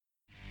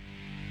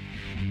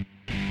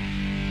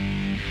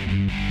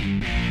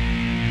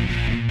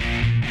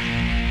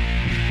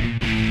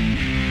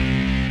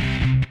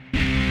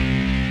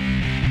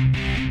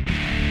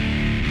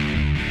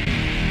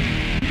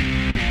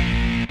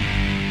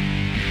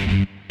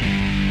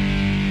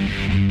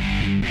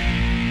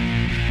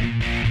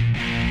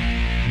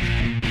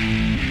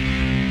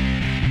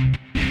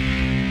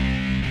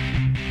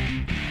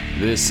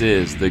This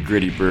is the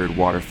Gritty Bird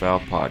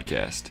Waterfowl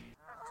Podcast.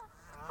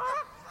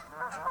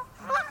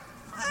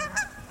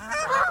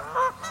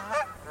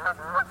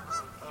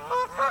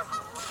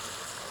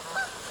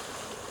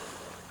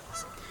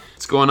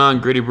 What's going on,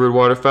 Gritty Bird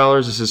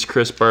Waterfowlers? This is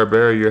Chris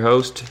Barbera, your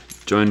host,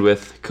 joined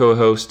with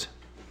co-host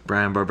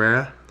Brian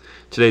Barbera.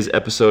 Today's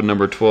episode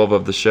number 12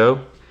 of the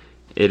show.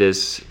 It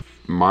is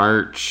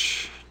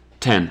March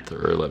 10th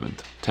or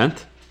 11th.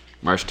 10th?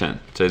 March 10th.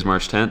 Today's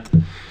March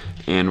 10th.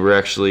 And we're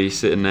actually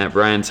sitting at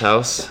Brian's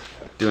house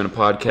doing a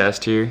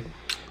podcast here.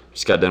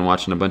 Just got done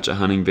watching a bunch of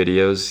hunting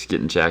videos,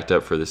 getting jacked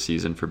up for the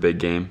season for big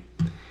game.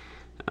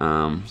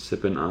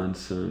 Sipping on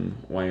some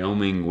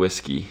Wyoming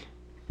whiskey.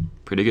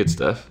 Pretty good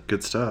stuff.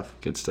 Good stuff.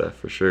 Good stuff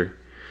for sure.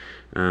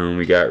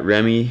 We got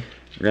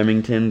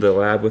Remington, the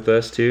lab, with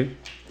us too.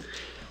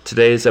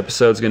 Today's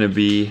episode is going to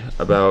be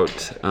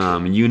about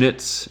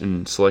units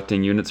and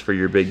selecting units for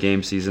your big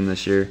game season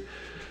this year,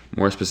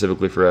 more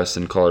specifically for us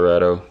in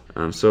Colorado.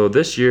 So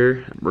this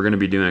year, we're going to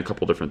be doing a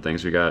couple different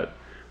things. We got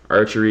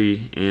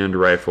archery and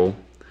rifle.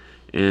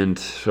 And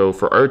so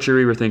for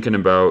archery, we're thinking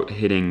about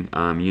hitting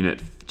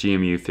unit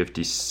GMU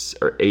 50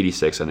 or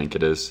 86, I think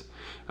it is.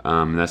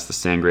 That's the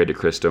Sangre de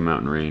Cristo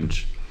mountain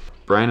range.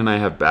 Brian and I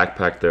have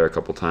backpacked there a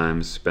couple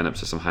times, been up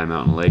to some high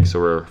mountain lakes, so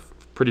we're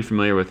pretty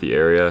familiar with the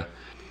area.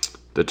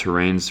 The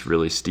terrain's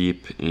really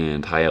steep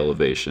and high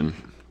elevation.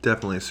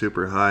 Definitely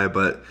super high,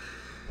 but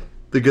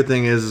the good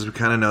thing is we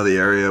kind of know the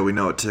area, we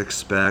know what to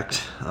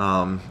expect,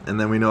 and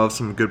then we know of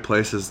some good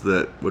places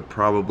that would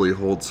probably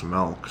hold some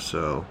elk.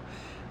 So,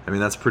 I mean,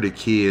 that's pretty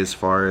key as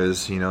far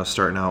as, you know,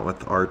 starting out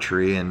with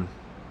archery and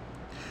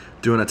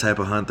doing a type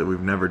of hunt that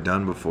we've never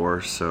done before.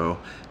 So,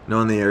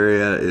 knowing the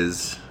area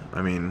is,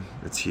 I mean,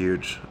 it's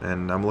huge,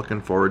 and I'm looking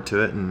forward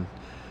to it, and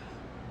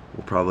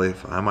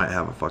I might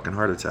have a fucking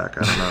heart attack.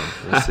 I don't know.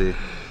 We'll see.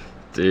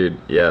 Dude,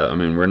 yeah, I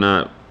mean, we're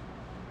not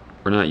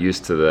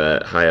used to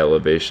that high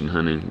elevation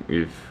hunting.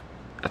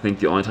 I think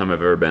the only time I've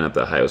ever been up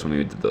that high was when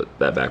we did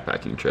that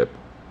backpacking trip.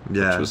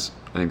 Yeah. Which was,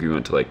 I think we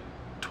went to like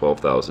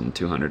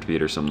 12,200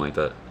 feet or something like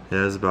that.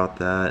 Yeah, it was about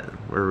that,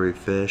 where we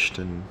fished,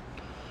 and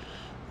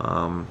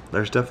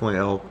there's definitely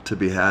elk to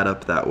be had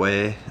up that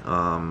way.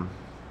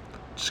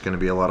 Just going to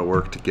be a lot of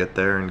work to get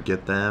there and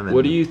get them. And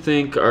what do you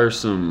think are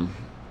some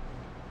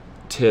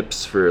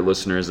tips for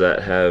listeners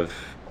that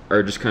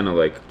are just kind of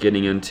like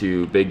getting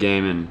into big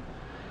game and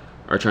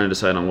are trying to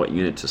decide on what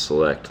unit to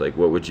select? Like,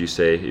 what would you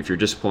say if you're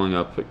just pulling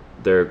up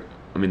there?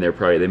 I mean,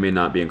 they may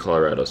not be in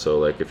Colorado, so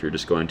like if you're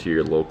just going to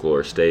your local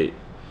or state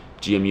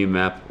GMU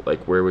map,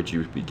 like where would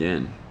you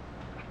begin?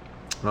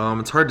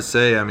 It's hard to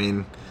say. I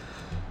mean,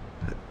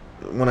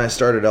 when I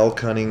started elk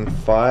hunting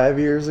 5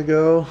 years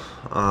ago,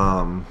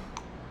 I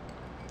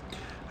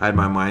had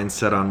my mind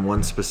set on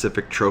one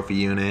specific trophy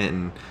unit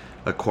and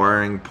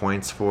acquiring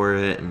points for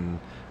it, and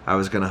I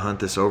was going to hunt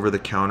this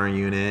over-the-counter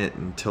unit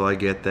until I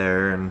get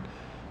there, and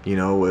you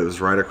know, it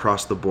was right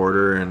across the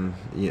border, and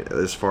you know,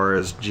 as far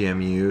as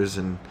GMUs,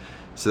 and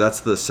so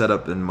that's the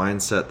setup and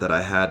mindset that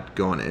I had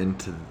going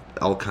into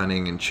elk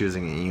hunting and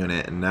choosing a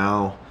unit. And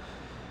now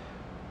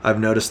I've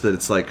noticed that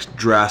it's like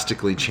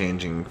drastically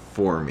changing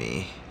for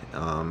me,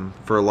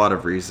 for a lot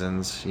of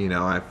reasons. You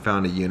know, I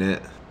found a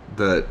unit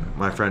that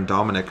my friend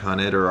Dominic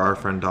hunted, or our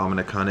friend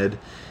Dominic hunted,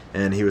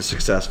 and he was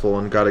successful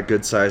and got a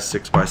good size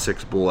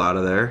 6x6 bull out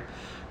of there.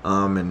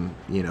 And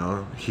you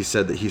know, he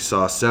said that he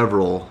saw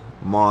several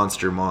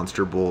monster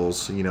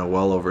bulls, you know,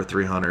 well over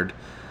 300.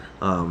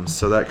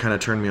 So that kind of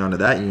turned me onto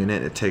that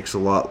unit. It takes a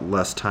lot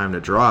less time to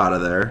draw out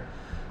of there,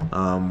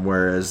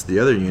 whereas the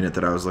other unit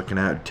that I was looking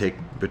at would take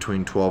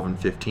between 12 and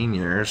 15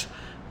 years.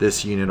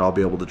 This unit I'll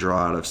be able to draw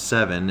out of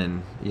 7,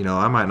 and you know,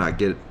 I might not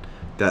get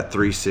that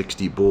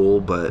 360 bull,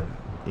 but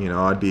you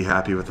know, I'd be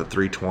happy with a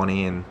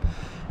 320,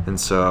 and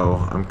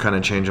so I'm kind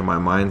of changing my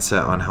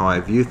mindset on how I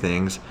view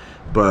things.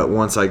 But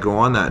once I go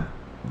on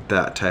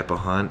that type of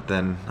hunt,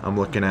 then I'm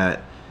looking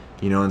at,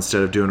 you know,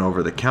 instead of doing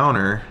over the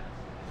counter,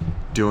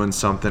 doing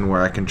something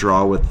where I can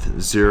draw with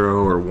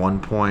 0 or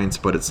 1 points,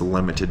 but it's a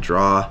limited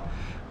draw,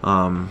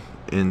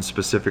 in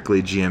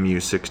specifically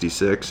GMU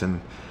 66.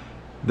 And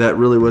that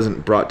really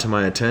wasn't brought to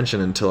my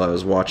attention until I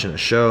was watching a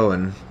show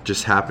and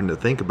just happened to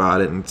think about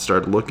it and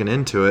started looking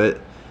into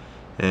it,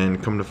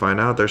 and come to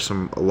find out there's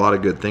a lot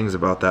of good things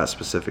about that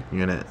specific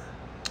unit.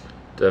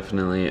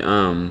 Definitely.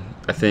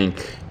 I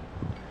think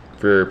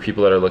for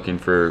people that are looking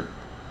for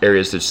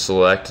areas to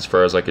select as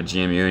far as like a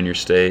GMU in your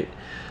state,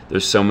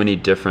 there's so many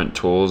different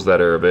tools that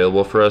are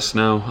available for us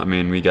now. I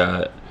mean, we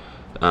got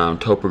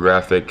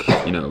topographic,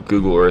 you know,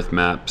 Google Earth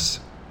maps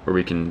where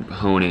we can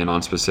hone in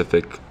on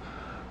specific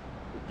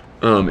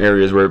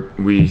areas where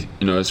we,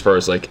 you know, as far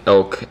as like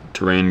elk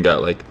terrain,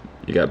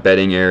 you got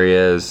bedding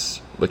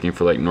areas, looking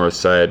for like north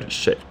side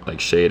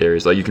shade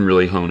areas. Like you can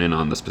really hone in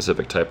on the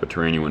specific type of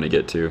terrain you want to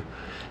get to.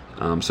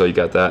 So you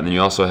got that, and then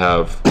you also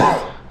have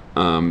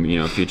you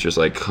know, features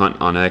like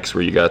Hunt on X,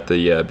 where you got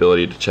the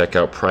ability to check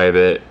out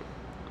private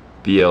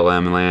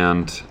BLM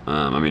land.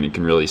 I mean, it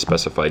can really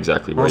specify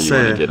exactly where you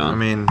want to get on. I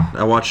mean,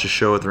 I watched a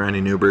show with Randy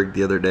Newberg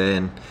the other day,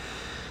 and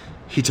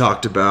he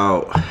talked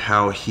about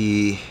how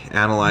he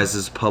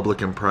analyzes public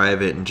and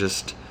private, and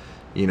just,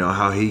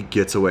 how he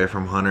gets away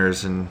from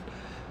hunters. And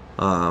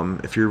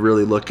if you're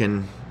really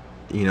looking,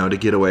 to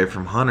get away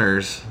from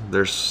hunters,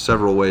 there's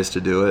several ways to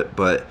do it,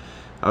 but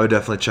I would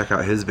definitely check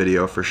out his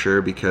video for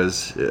sure,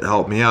 because it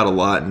helped me out a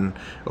lot and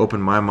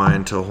opened my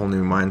mind to a whole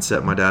new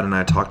mindset. My dad and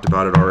I talked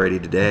about it already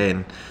today,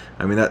 and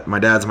I mean, that my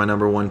dad's my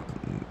number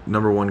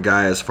one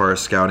guy as far as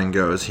scouting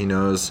goes.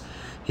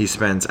 He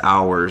spends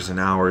hours and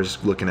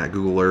hours looking at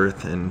Google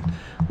Earth and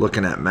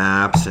looking at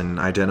maps and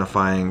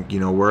identifying,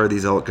 where are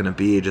these elk going to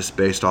be just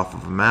based off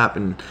of a map.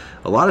 And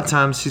a lot of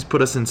times he's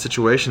put us in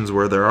situations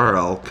where there are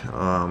elk.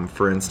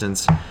 For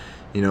instance,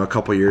 a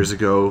couple years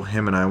ago,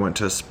 him and I went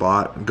to a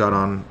spot,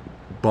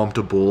 bumped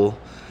a bull,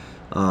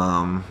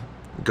 got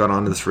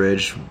onto this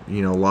ridge,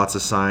 lots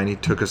of sign. He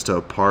took us to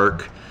a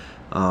park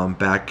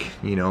back,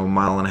 a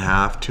mile and a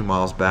half, 2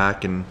 miles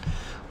back, and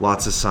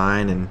lots of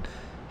sign. And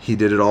he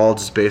did it all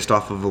just based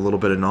off of a little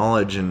bit of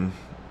knowledge and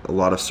a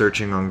lot of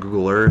searching on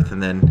Google Earth.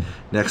 And then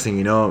next thing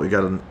you know, we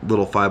got a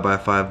little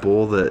 5x5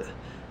 bull that,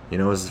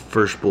 was the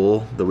first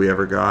bull that we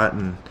ever got.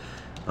 And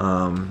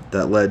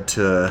that led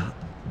to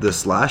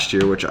this last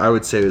year, which I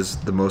would say is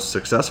the most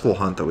successful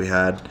hunt that we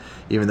had,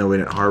 even though we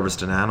didn't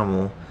harvest an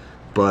animal.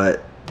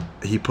 But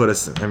he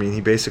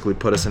basically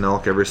put us in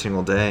elk every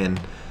single day.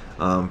 And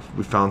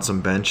we found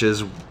some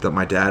benches that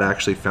my dad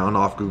actually found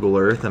off Google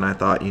Earth. And I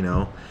thought,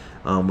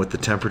 with the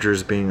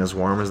temperatures being as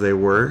warm as they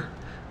were,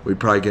 we'd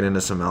probably get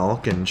into some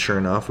elk, and sure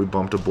enough, we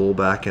bumped a bull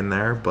back in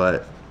there.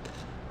 But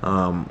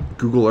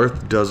Google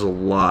Earth does a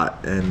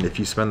lot, and if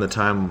you spend the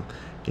time,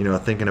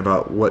 thinking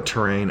about what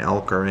terrain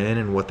elk are in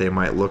and what they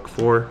might look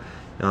for,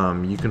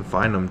 you can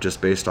find them just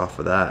based off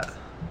of that.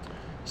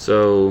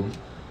 So,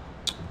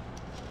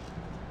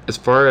 as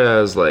far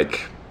as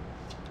if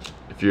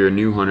you're a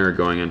new hunter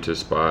going into a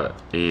spot,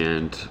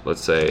 and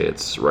let's say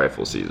it's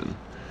rifle season,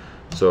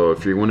 so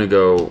if you want to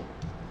go,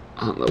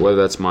 whether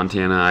that's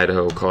Montana,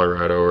 Idaho,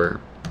 Colorado, or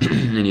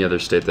any other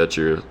state that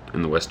you're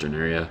in the western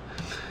area,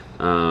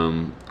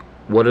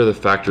 what are the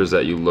factors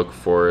that you look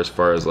for as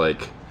far as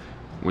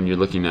when you're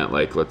looking at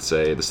let's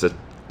say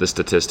the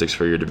statistics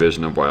for your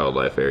division of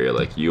wildlife area?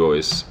 You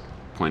always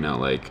point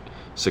out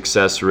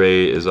success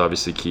rate is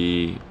obviously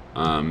key,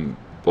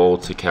 bull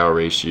to cow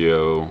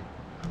ratio.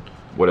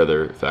 What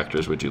other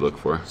factors would you look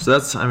for? So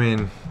that's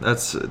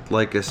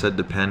like I said,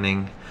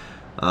 depending.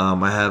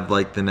 I have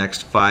the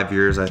next 5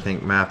 years, I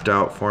think, mapped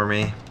out for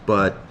me,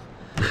 but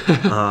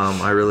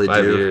I really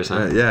 5 do. years,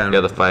 huh? Yeah,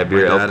 the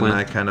 5-year elk plan. plan. And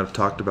I kind of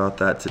talked about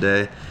that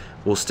today.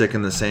 We'll stick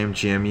in the same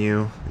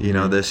GMU,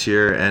 this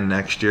year and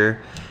next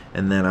year,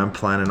 and then I'm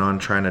planning on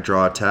trying to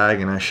draw a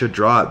tag, and I should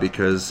draw it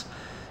because,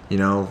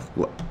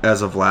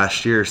 as of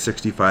last year,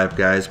 65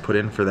 guys put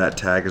in for that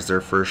tag as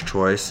their first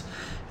choice,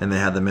 and they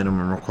had the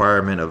minimum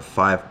requirement of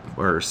 5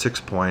 or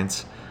 6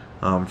 points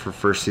for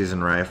first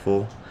season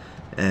rifle.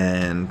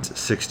 And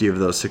 60 of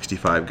those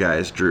 65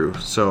 guys drew.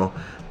 So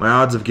my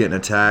odds of getting a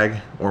tag,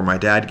 or my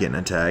dad getting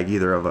a tag,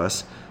 either of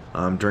us,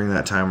 during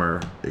that time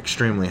are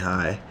extremely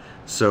high.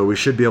 So we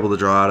should be able to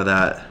draw out of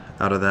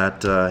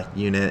that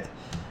unit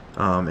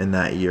in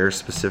that year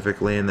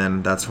specifically. And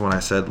then that's when I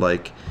said,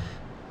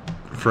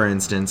 for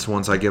instance,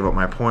 once I give up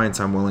my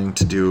points, I'm willing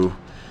to do,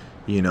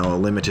 a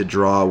limited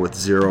draw with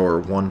 0 or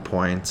 1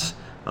 points,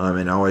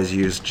 and always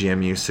use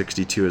GMU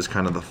 62 as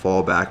kind of the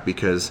fallback,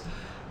 because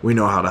we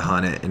know how to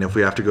hunt it, and if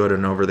we have to go to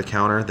an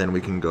over-the-counter, then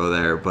we can go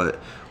there. But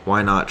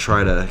why not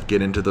try to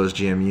get into those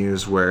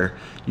GMUs where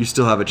you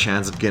still have a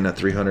chance of getting a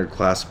 300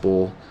 class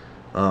bull,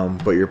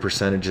 but your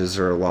percentages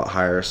are a lot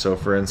higher? So,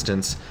 for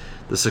instance,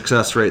 the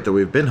success rate that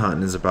we've been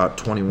hunting is about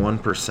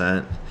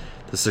 21%.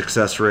 The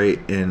success rate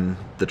in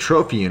the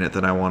trophy unit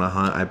that I want to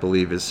hunt, I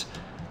believe, is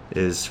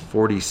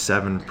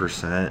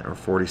 47% or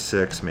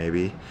 46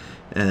 maybe,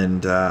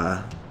 and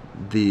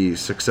the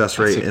success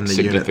rate in the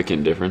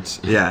significant difference.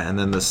 Yeah, and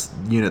then this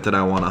unit that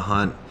I want to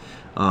hunt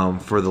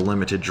for the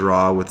limited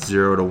draw with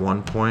 0 to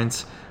 1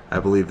 points, I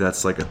believe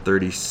that's a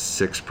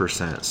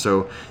 36%.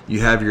 So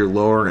you have your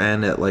lower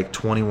end at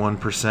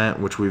 21%,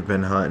 which we've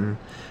been hunting,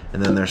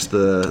 and then there's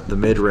the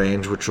mid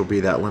range, which will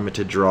be that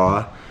limited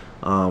draw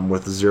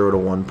with 0 to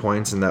 1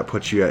 points, and that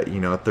puts you at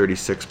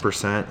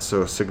 36%,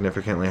 so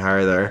significantly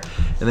higher there.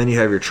 And then you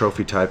have your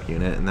trophy type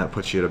unit, and that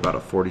puts you at about a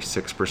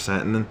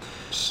 46%. And then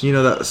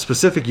that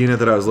specific unit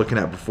that I was looking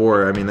at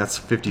before, that's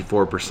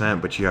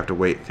 54%, but you have to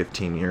wait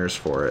 15 years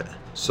for it.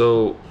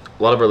 So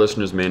a lot of our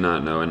listeners may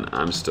not know, and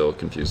I'm still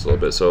confused a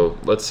little bit. So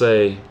let's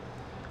say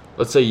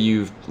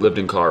you've lived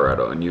in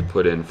Colorado and you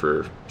put in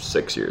for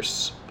 6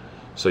 years,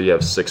 so you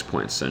have 6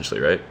 points essentially,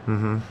 right?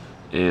 Mm-hmm.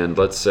 And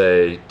let's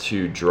say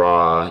to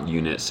draw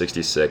unit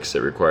 66, it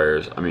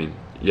requires,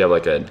 you have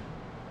an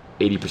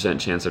 80%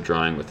 chance of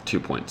drawing with 2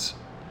 points.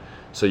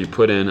 So you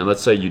put in, and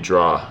let's say you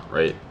draw,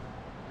 right?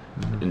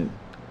 Mm-hmm. And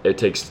it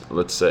takes,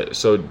 let's say,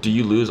 so do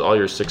you lose all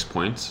your 6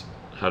 points?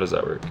 How does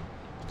that work?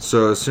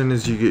 So as soon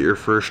as you get your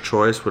first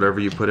choice, whatever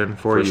you put in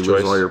for, First you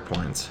lose choice. all your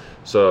points.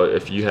 So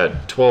if you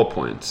had 12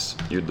 points,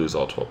 you'd lose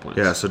all 12 points.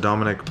 Yeah, so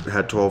Dominic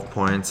had 12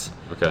 points.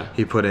 Okay.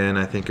 He put in,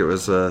 I think it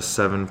was a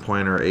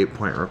 7-point or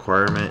 8-point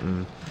requirement,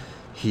 and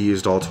he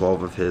used all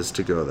 12 of his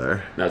to go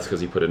there. That's because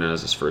he put it in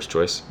as his first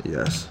choice.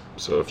 Yes.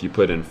 So if you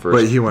put in first,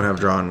 But he wouldn't have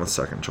drawn with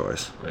second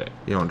choice. right,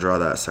 You don't draw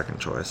that second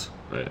choice.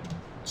 right.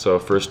 So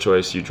first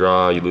choice, you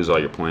draw, you lose all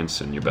your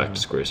points, and you're back to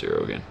square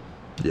zero again.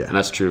 Yeah. And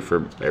that's true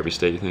for every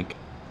state, you think?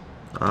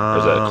 Or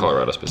is that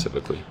Colorado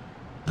specifically?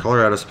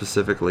 Colorado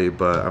specifically,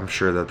 but I'm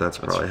sure that's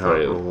probably how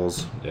it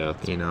rolls. Yeah.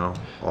 You know,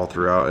 all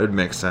throughout. It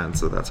makes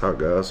sense that that's how it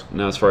goes.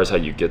 Now, as far as how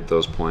you get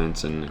those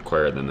points and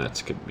acquire them,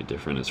 that could be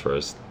different as far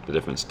as the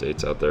different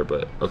states out there.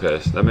 But okay,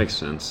 so that makes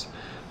sense.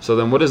 So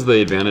then, what is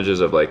the advantages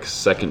of like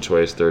second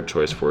choice, third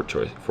choice,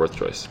 fourth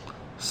choice?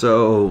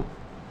 So,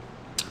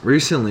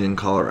 recently in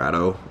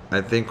Colorado,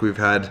 I think we've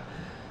had,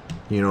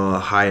 a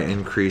high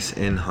increase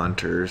in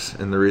hunters,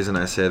 and the reason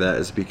I say that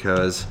is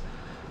because,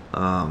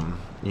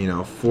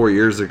 4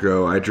 years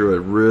ago I drew a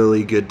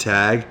really good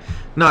tag,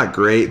 not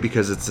great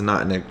because it's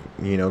not in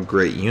a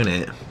great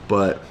unit,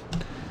 but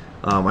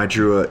I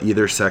drew a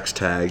either sex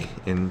tag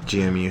in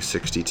GMU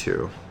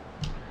 62.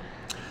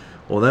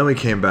 Well, then we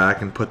came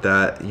back and put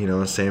that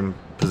same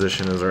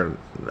position as our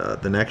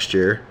the next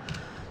year.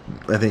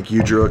 I think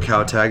you drew a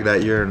cow tag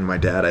that year, and my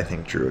dad, I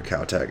think, drew a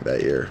cow tag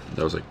that year.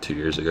 That was like 2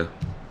 years ago.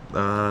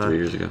 3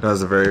 years ago. That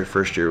was the very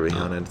first year we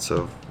hunted.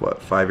 So,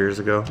 5 years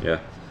ago? Yeah.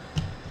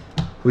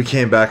 We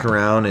came back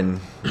around, and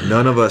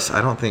none of us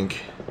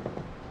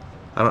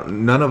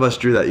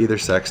drew that either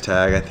sex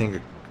tag. I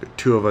think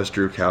 2 of us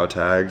drew cow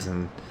tags,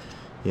 and,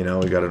 we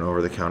got an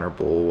over-the-counter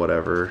bull,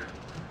 whatever.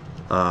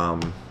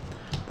 The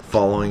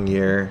following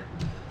year,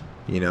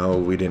 we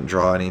didn't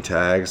draw any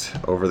tags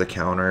over the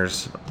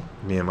counters.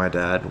 Me and my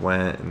dad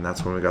went, and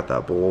that's when we got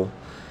that bull.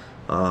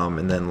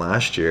 And then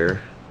last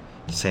year,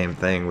 same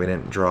thing. We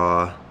didn't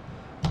draw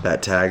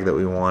that tag that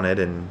we wanted,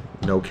 and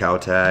no cow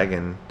tag,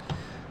 and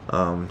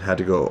had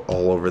to go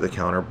all over the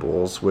counter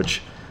bulls,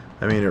 which,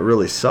 it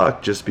really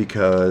sucked just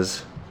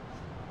because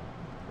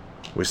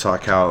we saw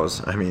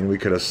cows. We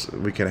could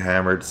have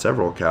hammered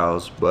several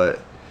cows,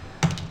 but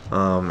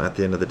at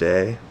the end of the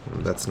day,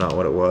 that's not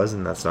what it was,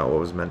 and that's not what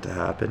was meant to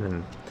happen.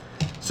 And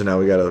so now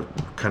we got to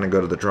kind of go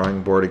to the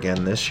drawing board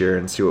again this year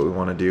and see what we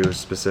want to do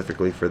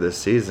specifically for this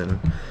season.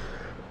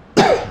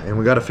 And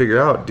we got to figure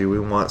out, do we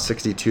want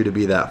 62 to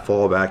be that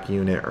fallback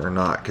unit or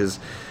not? Because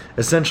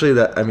essentially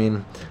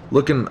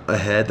looking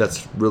ahead,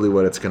 that's really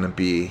what it's going to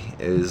be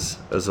is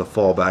as a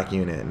fallback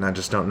unit. And I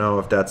just don't know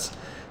if that's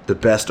the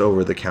best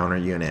over-the-counter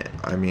unit.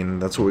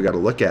 That's what we got to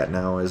look at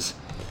now is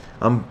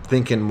I'm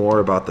thinking more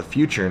about the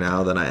future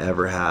now than I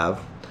ever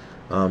have,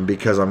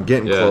 because I'm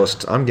getting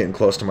close. I'm getting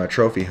close to my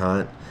trophy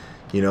hunt.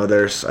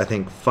 There's, I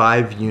think,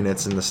 5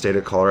 units in the state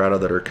of Colorado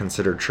that are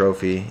considered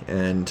trophy,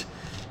 and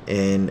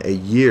in a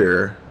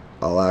year,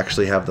 I'll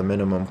actually have the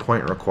minimum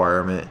point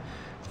requirement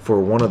for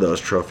one of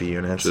those trophy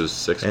units. Which is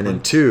 6 and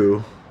points. in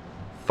 2,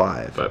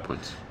 5. 5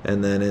 points.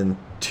 And then in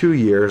 2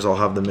 years, I'll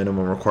have the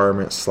minimum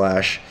requirement /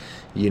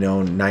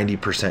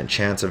 90%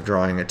 chance of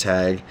drawing a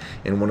tag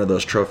in one of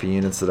those trophy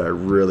units that I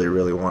really,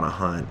 really want to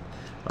hunt.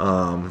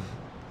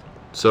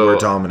 So where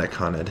Dominic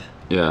hunted.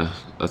 Yeah,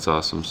 that's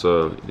awesome.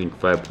 So I think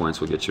 5 points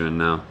will get you in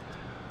now.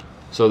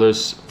 So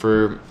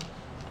we're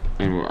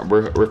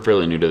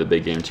fairly new to the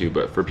big game too,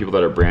 but for people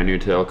that are brand new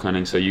to elk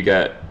hunting, so you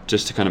got,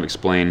 just to kind of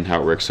explain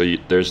how it works, so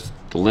there's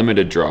the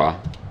limited draw,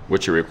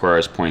 which it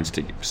requires points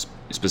to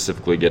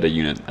specifically get a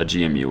unit, a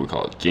GMU, we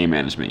call it, game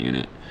management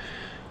unit.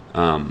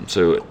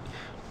 So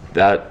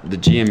that the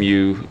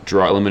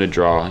GMU limited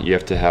draw, you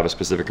have to have a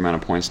specific amount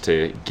of points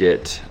to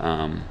get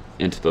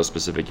into those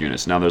specific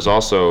units. Now there's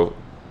also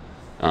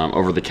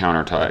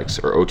over-the-counter tags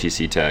or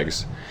OTC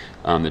tags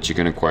that you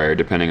can acquire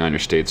depending on your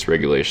state's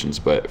regulations.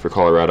 But for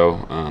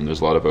Colorado,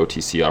 there's a lot of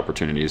OTC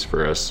opportunities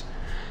for us.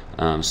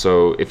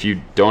 So if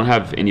you don't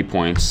have any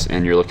points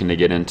and you're looking to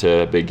get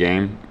into big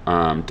game,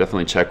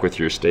 definitely check with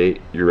your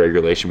state, your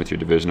regulation with your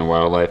Division of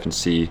Wildlife, and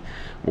see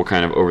what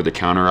kind of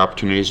over-the-counter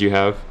opportunities you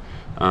have.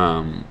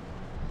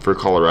 For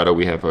Colorado,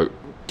 we have a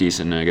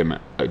decent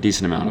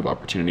amount of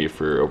opportunity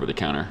for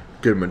over-the-counter.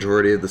 Good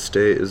majority of the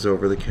state is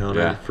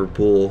over-the-counter for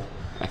bull.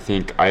 I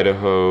think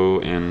Idaho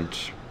and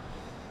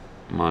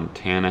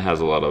Montana has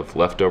a lot of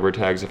leftover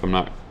tags, if I'm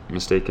not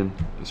mistaken,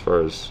 as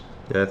far as...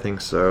 Yeah, I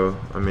think so.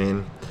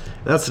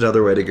 That's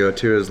another way to go,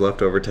 too, is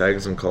leftover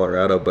tags in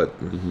Colorado, but,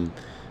 you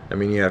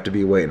have to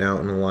be waiting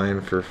out in the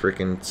line for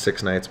freaking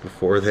 6 nights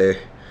before they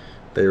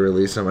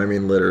release them.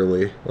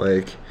 Literally.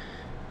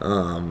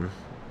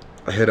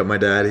 I hit up my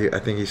dad. I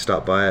think he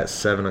stopped by at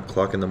 7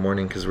 o'clock in the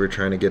morning because we were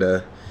trying to get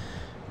a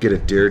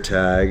deer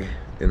tag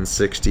in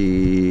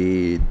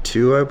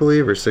 62, I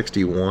believe, or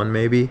 61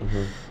 maybe.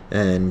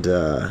 And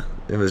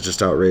it was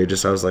just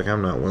outrageous. I was like,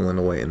 I'm not willing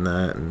to wait in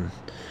that. And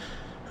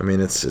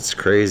it's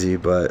crazy,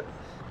 but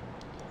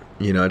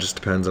it just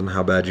depends on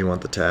how bad you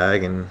want the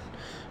tag and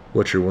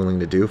what you're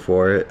willing to do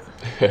for it.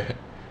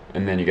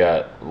 And then you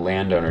got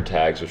landowner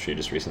tags, which we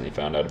just recently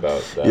found out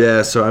about.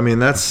 Yeah, so I mean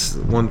that's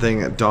one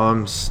thing.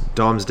 Dom's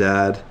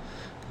dad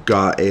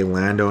got a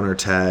landowner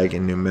tag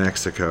in New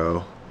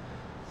Mexico.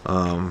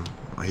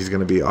 He's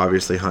going to be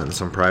obviously hunting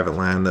some private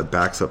land that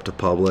backs up to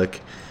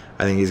public.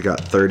 I think he's got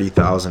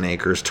 30,000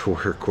 acres to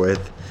work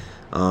with,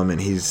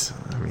 and he's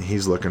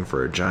looking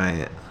for a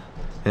giant.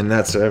 And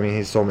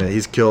he's told me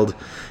he's killed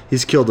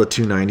a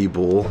 290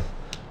 bull,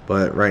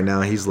 but right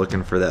now he's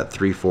looking for that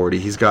 340.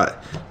 He's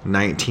got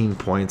 19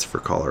 points for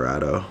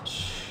Colorado,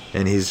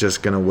 and he's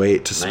just going to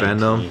wait to spend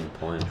them.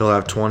 Points. He'll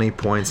have 20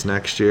 points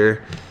next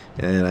year,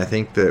 and I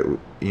think that,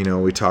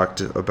 we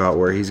talked about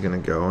where he's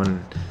going to go,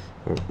 and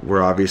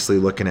we're obviously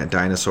looking at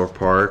Dinosaur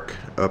Park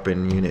up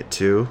in Unit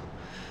 2.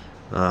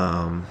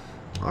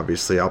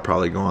 Obviously, I'll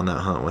probably go on that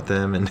hunt with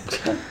him and,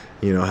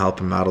 help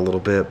him out a little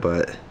bit,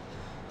 but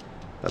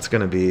that's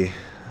going to be,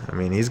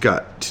 he's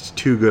got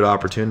two good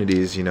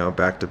opportunities,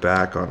 back to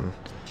back on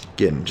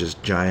getting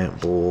just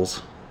giant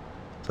bulls.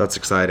 That's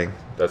exciting.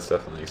 That's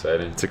definitely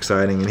exciting. It's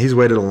exciting, and he's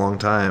waited a long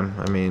time.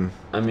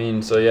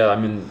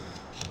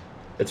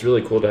 It's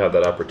really cool to have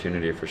that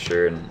opportunity for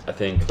sure. And I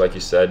think, like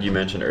you said, you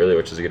mentioned earlier,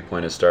 which is a good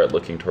point, is start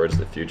looking towards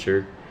the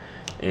future.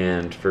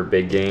 And for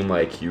big game,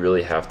 like, you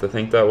really have to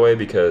think that way,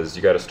 because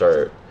you got to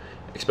start,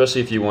 especially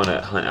if you want to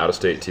hunt out of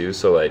state too.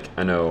 So, like,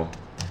 I know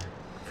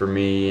for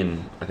me,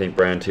 and I think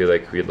Brian too,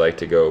 like, we'd like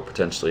to go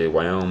potentially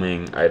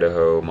Wyoming,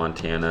 Idaho,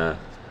 Montana,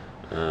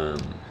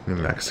 New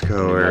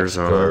Mexico,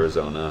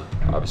 Arizona.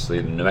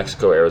 Obviously, the New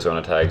Mexico,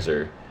 Arizona tags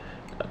are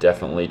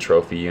definitely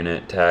trophy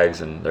unit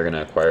tags, and they're going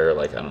to acquire,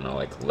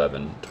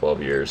 11,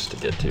 12 years to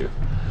get to.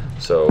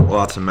 So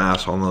lots of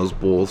mass on those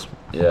bulls.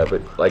 Yeah,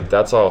 but,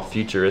 that's all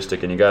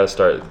futuristic, and you got to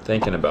start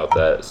thinking about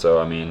that.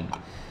 So,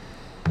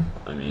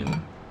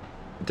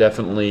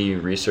 definitely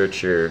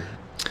research your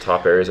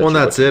top areas. Well,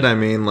 that's it.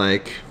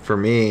 For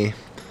me,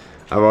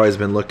 I've always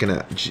been looking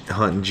at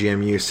hunting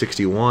GMU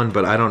 61,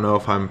 but I don't know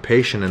if I'm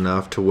patient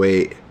enough to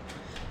wait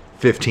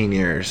 15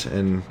 years.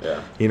 And,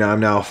 I'm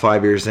now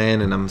 5 years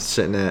in, and I'm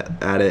sitting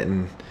at it,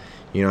 and,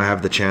 I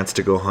have the chance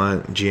to go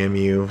hunt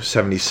GMU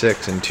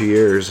 76 in 2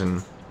 years.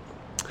 And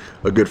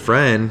a good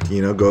friend,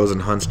 goes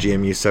and hunts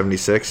GMU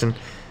 76 and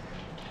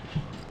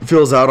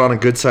fills out on a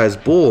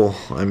good-sized bull.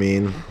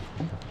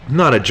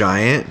 Not a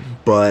giant,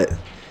 but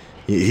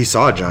he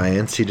saw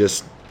giants. He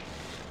just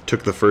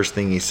took the first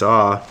thing he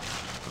saw,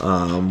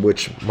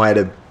 which might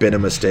have been a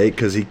mistake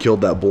because he killed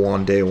that bull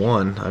on day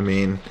one.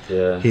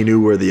 He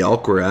knew where the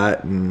elk were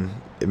at, and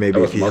maybe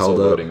if he held up.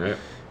 Loading, right?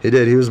 He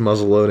did. He was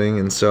muzzle loading,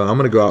 and so I'm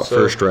going to go out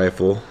first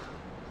rifle.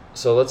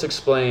 So let's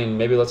explain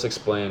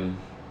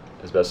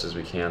as best as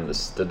we can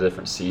the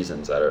different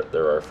seasons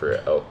there are for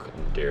elk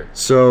and deer.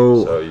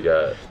 So you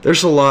got,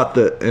 there's a lot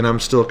and I'm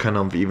still kind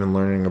of even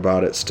learning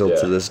about it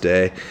to this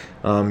day.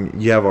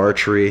 You have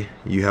archery,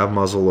 you have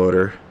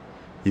muzzleloader,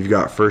 you've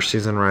got first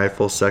season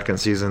rifle, second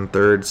season,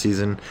 third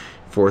season,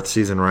 fourth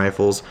season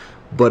rifles.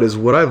 But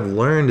what I've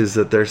learned is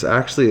that there's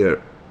actually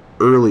an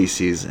early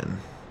season,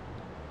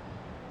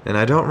 and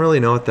I don't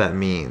really know what that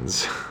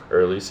means.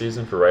 Early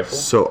season for rifle?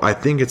 So I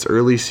think it's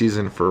early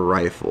season for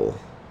rifle.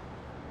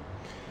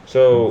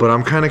 But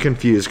I'm kind of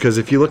confused, because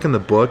if you look in the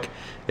book,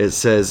 it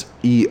says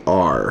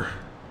ER,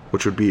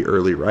 which would be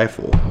early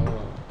rifle.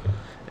 Oh, okay.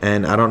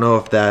 And I don't know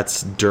if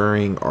that's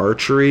during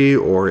archery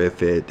or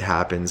if it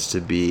happens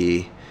to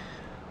be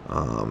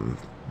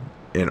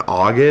in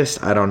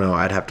August. I don't know.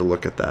 I'd have to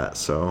look at that.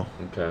 So.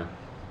 Okay.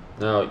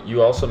 Now,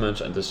 you also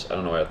mentioned this. I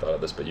don't know why I thought of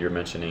this, but you were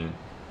mentioning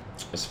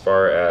as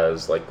far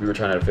as, we were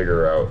trying to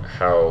figure out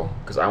how,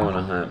 because I want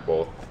to hunt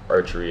both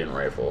archery and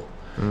rifle.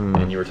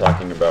 And you were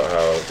talking about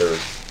how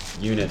there's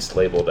units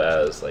labeled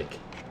as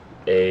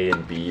A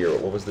and B, or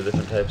what was the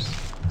different types?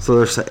 So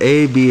there's an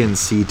A, B, and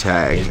C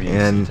tag. C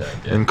tag,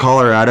 yeah. In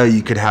Colorado,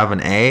 you could have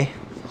an A,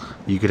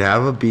 you could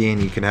have a B,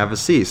 and you can have a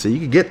C. So you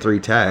could get 3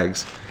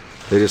 tags.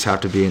 They just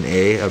have to be an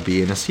A, a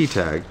B, and a C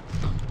tag.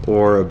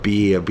 Or a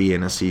B,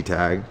 and a C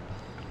tag.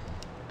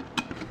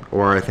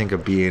 Or I think a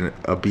B,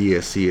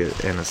 a C,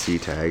 and a C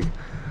tag.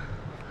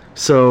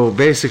 So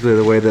basically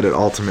the way that it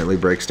ultimately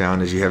breaks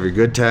down is you have your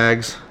good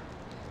tags,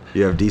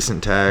 you have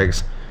decent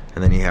tags,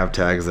 and then you have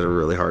tags that are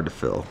really hard to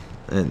fill.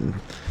 And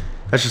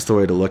that's just the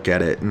way to look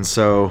at it. And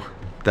so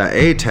that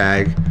A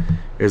tag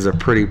is a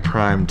pretty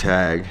prime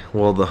tag.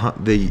 Well,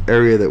 the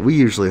area that we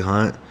usually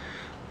hunt,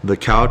 the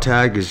cow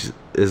tag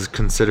is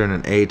considered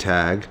an A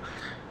tag.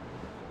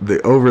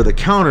 The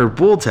over-the-counter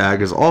bull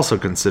tag is also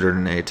considered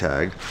an A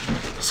tag.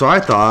 So I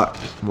thought,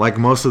 like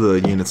most of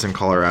the units in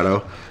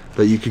Colorado,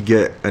 that you could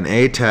get an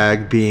A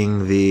tag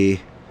being the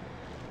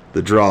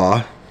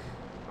draw,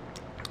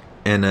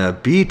 and a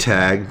B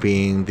tag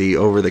being the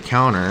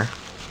over-the-counter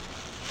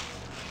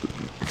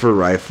for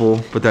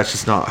rifle, but that's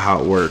just not how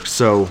it works.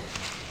 So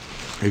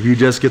if you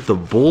just get the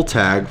bull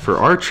tag for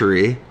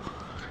archery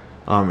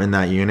in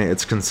that unit,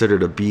 it's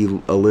considered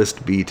a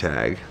list B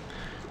tag.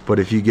 But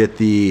if you get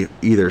the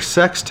either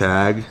sex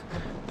tag,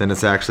 then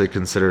it's actually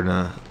considered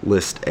a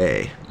list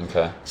A.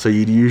 Okay. So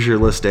you'd use your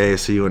list A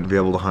so you wouldn't be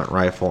able to hunt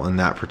rifle in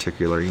that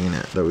particular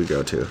unit that we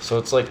go to. So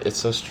it's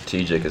so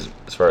strategic as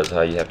far as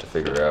how you have to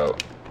figure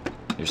out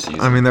your season.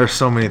 I mean, there's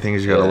so many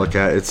things you got to look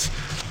at.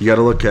 You got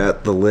to look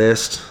at the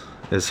list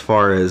as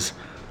far as,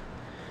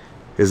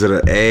 is it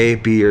an A,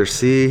 B, or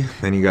C?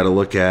 Then you got to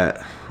look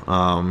at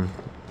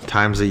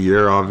times a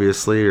year,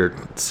 obviously, or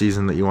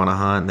season that you want to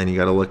hunt. Then you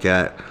got to look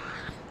at,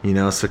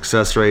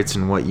 success rates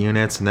and what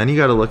units. And then you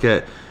got to look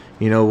at,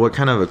 what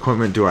kind of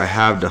equipment do I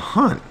have to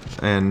hunt?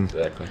 And,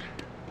 exactly.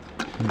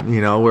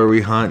 Where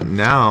we hunt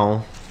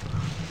now,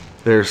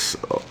 there's,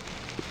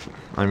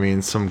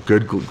 some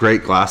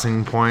great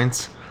glassing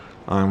points.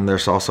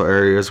 There's also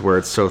areas where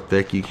it's so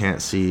thick you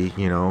can't see,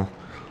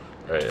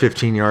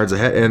 15 yards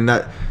ahead. And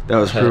that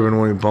was proven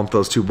when we bumped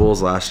those 2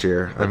 bulls last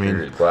year.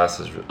 Like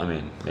glasses,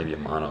 maybe a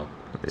mono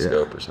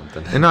scope or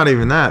something. And not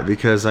even that,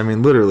 because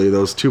literally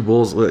those 2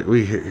 bulls,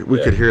 we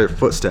could hear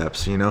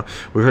footsteps. We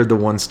heard the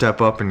one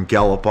step up and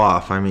gallop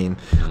off.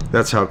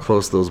 That's how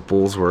close those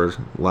bulls were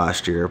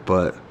last year,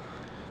 but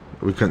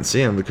we couldn't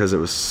see them because it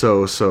was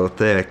so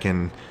thick,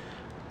 and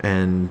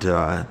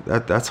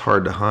that's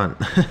hard to hunt.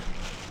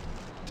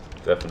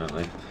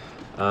 Definitely.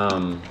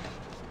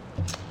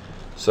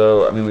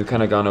 So we've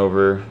kind of gone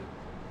over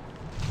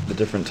the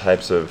different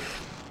types of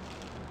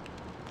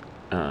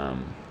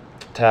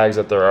tags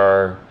that there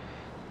are.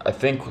 I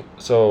think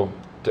so.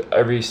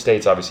 Every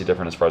state's obviously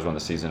different as far as when the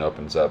season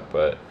opens up,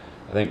 but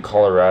I think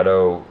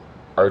Colorado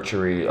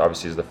archery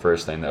obviously is the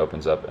first thing that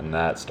opens up, and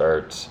that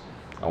starts,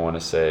 I want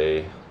to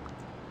say,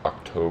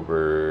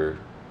 September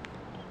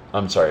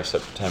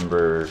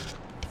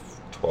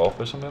 12th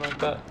or something like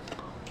that.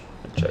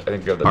 Check. I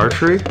think you have the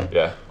archery.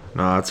 Yeah.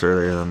 No, it's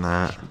earlier than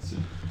that.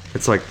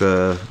 It's like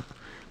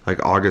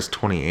August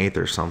 28th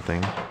or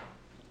something.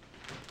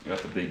 You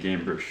got the big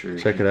game brochure.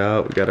 Check it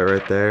out. We got it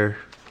right there.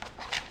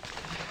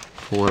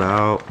 Pull it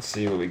out. Let's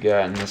see what we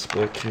got in this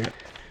book here.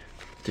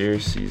 Deer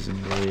season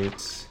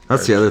dates.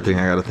 That's the other thing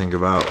I got to think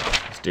about.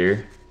 It's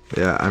deer?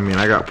 Yeah,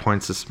 I got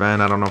points to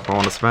spend. I don't know if I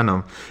want to spend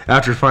them.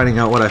 After finding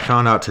out what I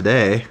found out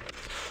today.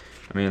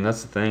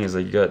 That's the thing, is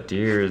you got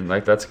deer, and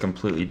that's a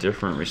completely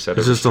different reset of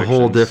It's just a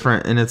whole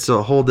different, and it's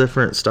a whole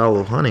different style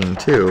of hunting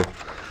too.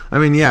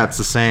 It's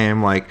the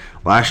same. Like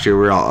last year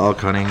we were all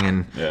elk hunting,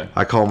 and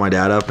I called my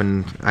dad up,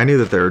 and I knew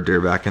that there were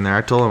deer back in there.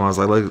 I told him, I was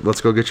like,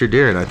 let's go get your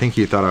deer. And I think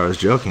he thought I was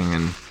joking,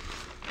 and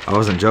I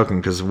wasn't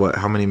joking, because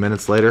how many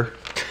minutes later?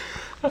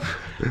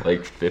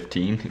 Like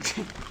 15?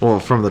 Well,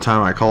 from the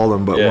time I called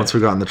him, but once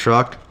we got in the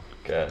truck,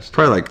 gosh,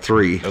 probably like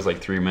 3. It was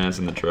like 3 minutes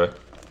in the truck.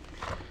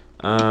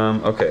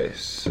 Okay,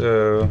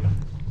 so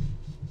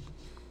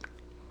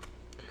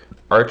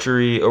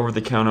archery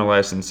over-the-counter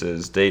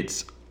licenses,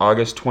 dates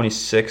August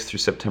 26th through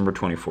September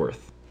 24th.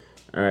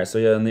 All right,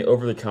 so and the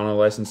over-the-counter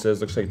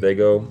licenses, looks like they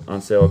go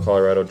on sale in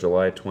Colorado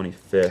July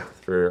 25th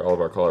for all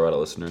of our Colorado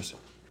listeners.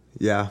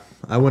 Yeah,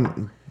 I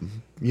wouldn't.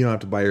 You don't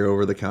have to buy your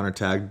over-the-counter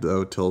tag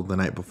though till the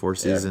night before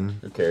season.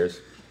 Who cares?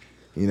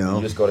 You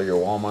just go to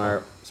your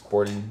Walmart,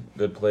 sporting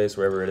good place,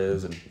 wherever it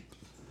is, and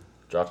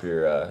drop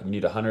your. You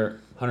need a hunter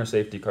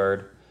safety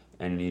card,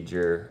 and you need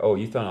your. Oh,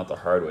 you found out the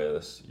hard way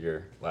last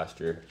year.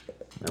 Remember?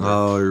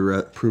 Oh,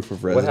 your proof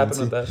of residency. What happened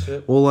with that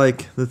shit? Well,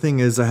 the thing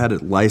is, I had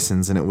it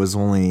licensed, and it was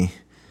only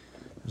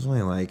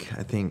like,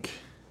 I think,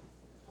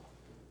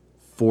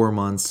 4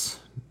 months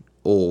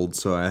old,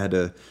 so I had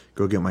to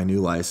go get my new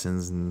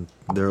license, and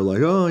they're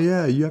like, oh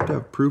yeah, you have to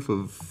have proof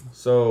of.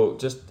 So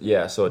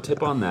so a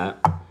tip on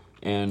that,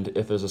 and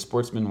if there's a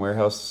Sportsman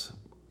Warehouse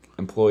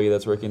employee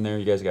that's working there,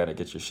 you guys got to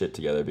get your shit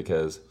together,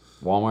 because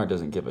Walmart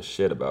doesn't give a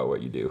shit about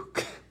what you do.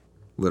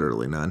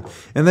 Literally none.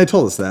 And they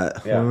told us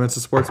that. Yeah. When we went to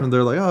Sportsman,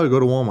 they're like, oh, go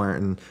to Walmart.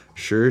 And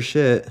sure as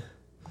shit,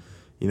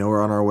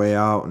 we're on our way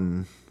out,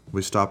 and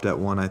we stopped at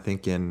one, I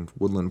think, in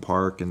Woodland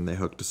Park, and they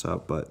hooked us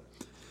up. But,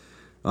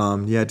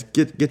 to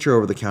get your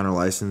over-the-counter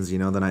license, the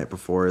night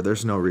before.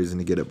 There's no reason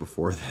to get it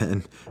before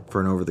then for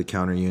an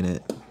over-the-counter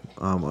unit.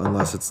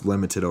 Unless it's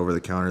limited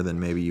over-the-counter, then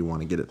maybe you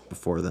want to get it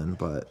before then.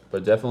 But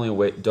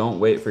definitely don't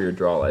wait for your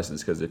draw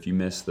license, because if you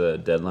miss the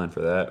deadline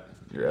for that,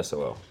 you're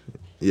SOL.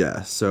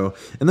 Yeah, so,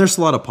 and there's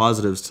a lot of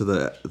positives to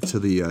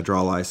the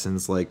draw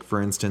license. Like,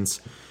 for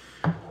instance,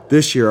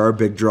 this year our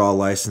big draw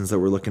license that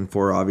we're looking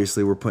for,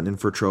 obviously we're putting in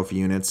for trophy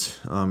units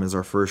as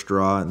our first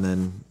draw, and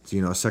then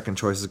second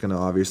choice is going to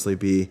obviously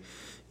be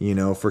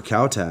for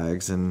cow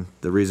tags. And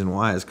the reason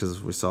why is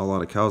because we saw a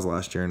lot of cows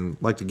last year, and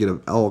like to get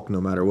an elk no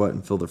matter what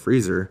and fill the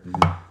freezer.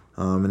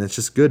 And it's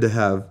just good to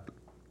have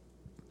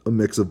a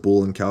mix of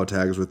bull and cow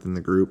tags within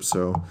the group.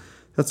 So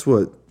that's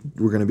what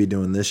we're going to be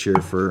doing this year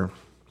for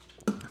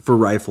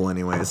rifle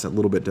anyway. It's a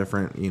little bit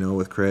different,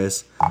 with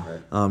Chris.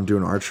 Right.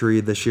 Doing archery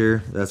this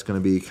year. That's going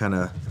to be kind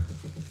of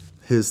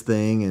his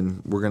thing,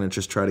 and we're going to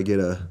just try to get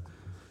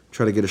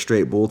a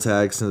straight bull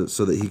tag so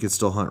that he could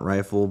still hunt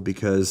rifle,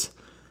 because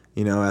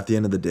at the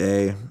end of the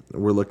day,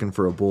 we're looking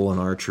for a bull in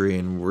archery,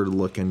 and we're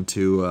looking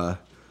to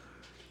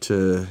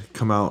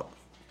come out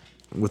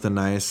with a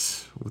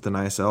nice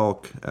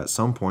elk at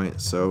some point.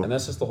 So And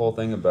that's just the whole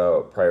thing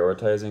about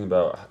prioritizing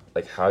about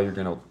like how you're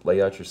gonna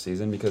lay out your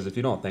season, because if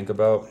you don't think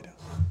about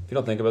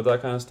that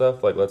kind of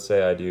stuff, like let's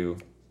say I do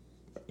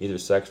either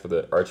sex for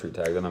the archery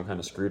tag, then I'm kind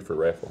of screwed for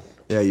rifle.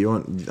 yeah, you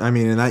won't. I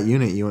mean, in that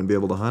unit, you wouldn't be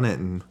able to hunt it,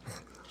 and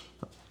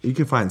you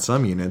can find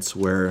some units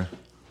where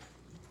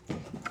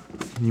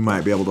you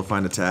might be able to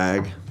find a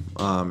tag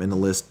in the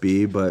list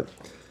B, but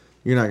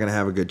you're not gonna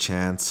have a good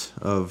chance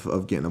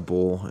of getting a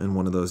bull in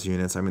one of those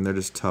units. I mean, they're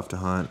just tough to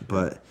hunt,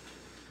 but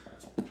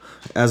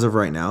as of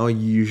right now, you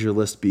use your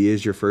list B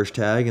as your first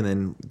tag, and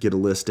then get a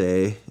list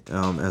A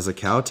as a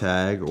cow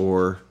tag,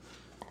 or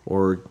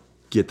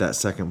get that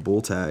second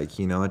bull tag.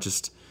 You know,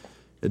 it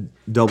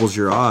doubles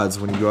your odds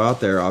when you go out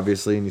there,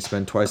 obviously, and you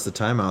spend twice the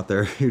time out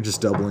there. You're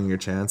just doubling your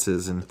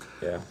chances, and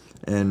Yeah.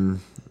 and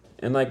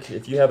like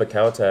if you have a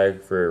cow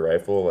tag for a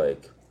rifle,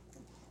 like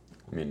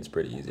I mean it's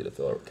pretty easy to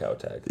fill a cow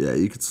tag. yeah,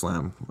 you could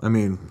slam. I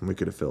mean, we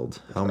could have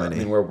filled how many? I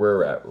mean where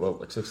we're at, well,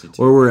 like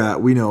 62. Where we're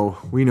at, we know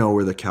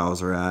where the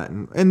cows are at,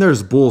 and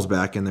there's bulls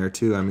back in there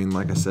too. I mean,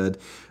 like I said,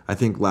 I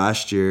think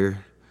last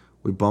year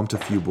we bumped a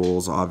few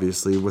bulls,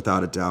 obviously,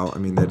 without a doubt. I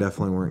mean, they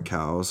definitely weren't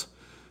cows.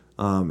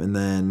 And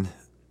then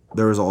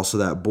there was also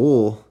that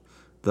bull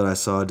that I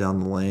saw down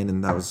the lane,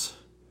 and that was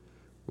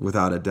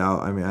without a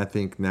doubt. I mean, I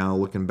think now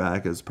looking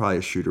back, it was probably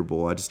a shooter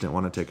bull. I just didn't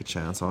want to take a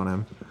chance on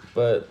him.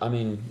 But I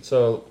mean,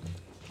 so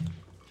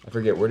I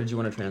forget, where did you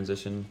want to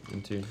transition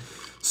into?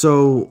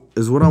 So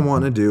is what I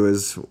want to do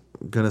is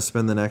gonna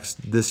spend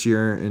this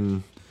year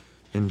in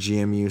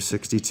GMU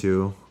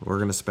 62. We're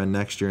gonna spend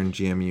next year in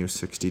GMU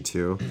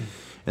 62,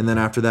 and then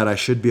after that I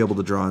should be able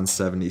to draw in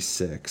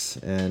 76.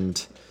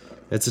 And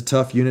it's a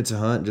tough unit to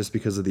hunt just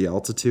because of the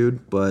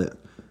altitude, but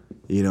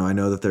you know, I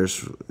know that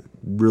there's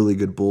really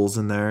good bulls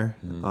in there.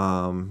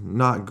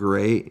 Not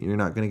great. You're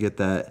not gonna get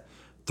that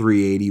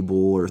 380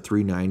 bull or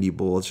 390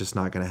 bull. It's just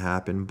not gonna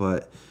happen.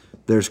 But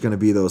there's gonna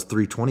be those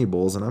 320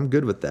 bulls, and I'm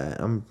good with that.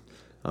 I'm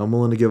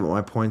willing to give up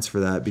my points for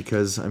that,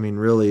 because I mean,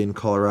 really, in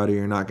Colorado,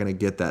 you're not gonna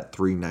get that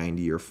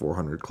 390 or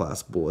 400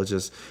 class bull. It's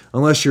just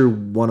unless you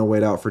want to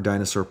wait out for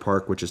Dinosaur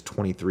Park, which is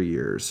 23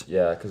 years.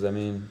 Yeah, because I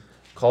mean,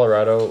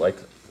 Colorado, like,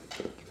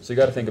 so you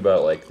got to think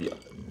about like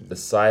the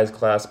size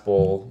class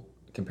bull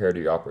compared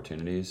to your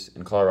opportunities.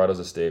 And Colorado's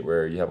a state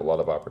where you have a lot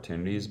of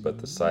opportunities, but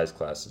the size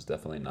class is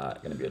definitely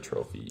not going to be a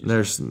trophy usually.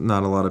 There's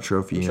not a lot of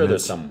trophy units. Sure,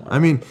 there's some. I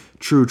mean,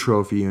 true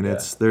trophy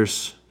units. Yeah.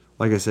 There's,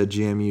 like I said,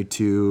 GMU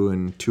 2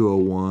 and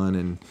 201,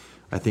 and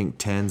I think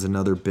 10's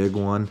another big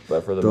one.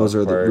 But for the Those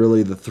most are part,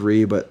 really the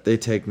three, but they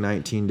take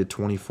 19 to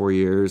 24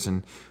 years,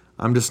 and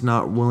I'm just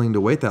not willing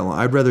to wait that long.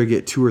 I'd rather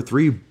get 2 or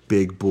 3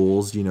 big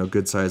bulls, you know,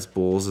 good-sized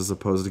bulls, as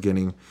opposed to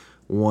getting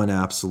one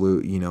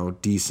absolute, you know,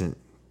 decent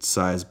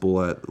size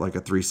bull at like a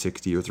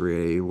 360 or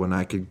 380 when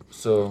I could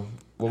so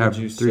what have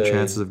would you 3 say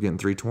chances of getting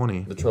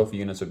 320. the trophy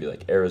units would be?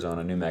 Like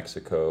Arizona, New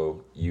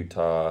Mexico,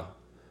 Utah,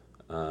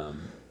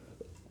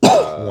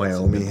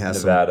 Wyoming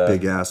has Nevada. some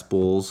big-ass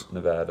bulls.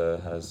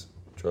 Nevada has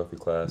trophy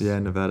class. Yeah,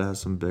 Nevada has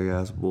some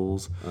big-ass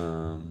bulls.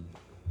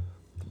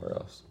 Where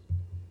else?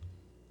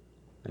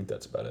 I think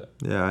that's about it.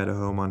 Yeah,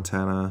 Idaho,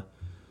 Montana,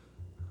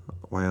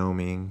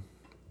 Wyoming,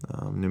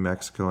 New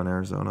Mexico, and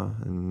Arizona,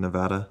 and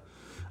Nevada.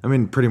 I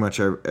mean, pretty much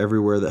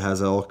everywhere that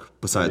has elk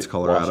besides Maybe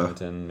Colorado.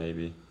 Washington,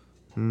 maybe.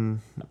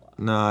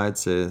 No, I'd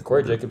say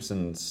Corey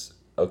Jacobson's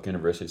Elk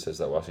University says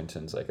that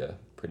Washington's like a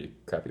pretty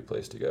crappy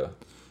place to go.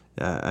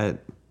 Yeah,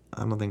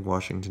 I don't think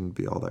Washington would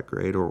be all that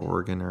great, or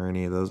Oregon, or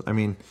any of those. I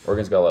mean,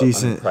 Oregon's got a lot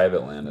decent- of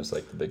private land is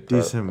like the big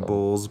decent problem.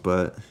 bulls,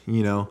 but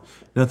you know,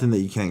 nothing that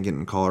you can't get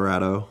in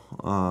Colorado.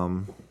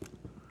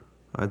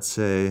 I'd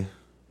say,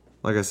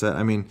 like I said,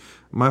 I mean,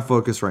 my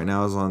focus right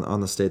now is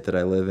on the state that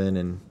I live in,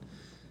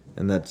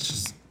 and that's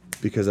just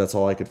because that's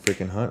all I could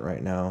freaking hunt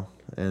right now,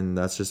 and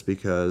that's just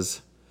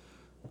because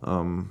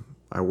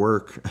I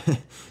work,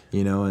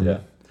 you know, and Yeah.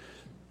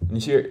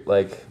 And you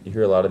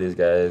hear a lot of these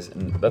guys,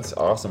 and that's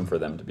awesome for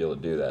them to be able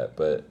to do that.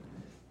 But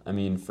I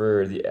mean,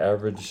 for the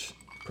average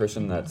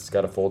person that's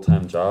got a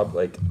full-time job,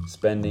 like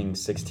spending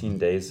 16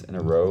 days in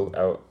a row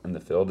out in the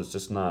field is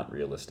just not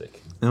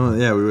realistic. no,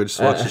 yeah, we would just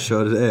watch the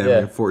show today. Yeah.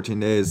 I mean, 14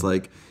 days,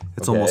 like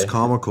it's Okay. almost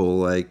comical.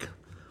 Like,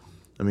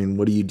 I mean,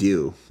 what do you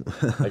do?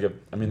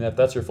 If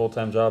that's your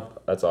full-time job,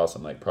 that's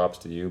awesome. Like, props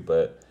to you.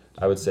 But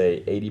I would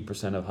say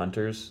 80% of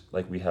hunters,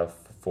 like, we have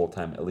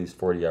full-time, at least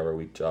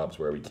 40-hour-a-week jobs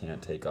where we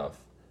can't take off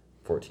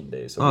 14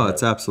 days. So Oh, we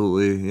it's have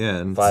absolutely, yeah,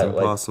 and five, it's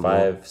impossible.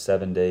 like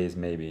 5-7 days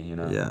maybe, you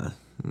know. Yeah,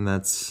 and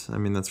that's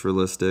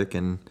realistic,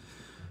 and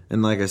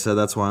like I said,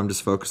 that's why I'm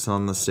just focused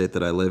on the state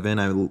that I live in.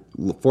 I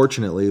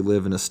fortunately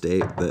live in a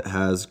state that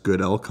has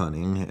good elk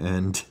hunting,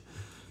 and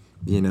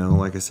you know,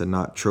 like I said,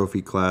 not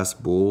trophy class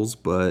bulls,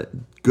 but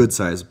good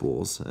sized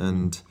bulls,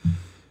 and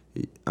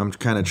I'm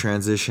kind of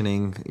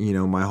transitioning, you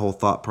know, my whole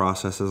thought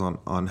processes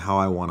on how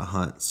I want to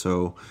hunt.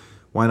 So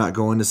why not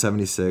go into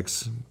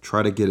 76,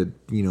 try to get a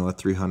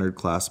 300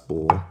 class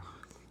bull,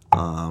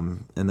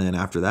 and then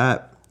after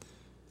that,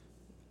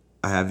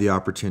 I have the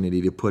opportunity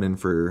to put in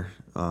for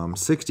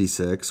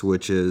 66,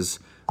 which is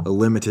a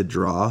limited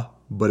draw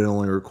but it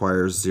only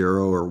requires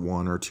 0 or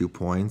 1 or 2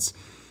 points,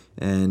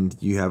 and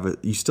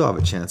you still have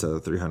a chance at a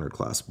 300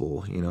 class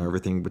bull.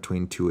 Everything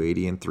between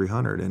 280 and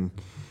 300, and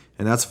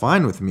that's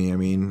fine with me. I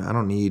mean, I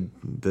don't need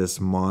this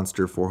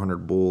monster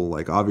 400 bull.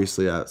 Like,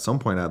 obviously, at some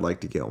point, I'd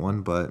like to get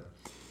one, but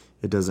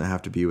it doesn't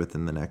have to be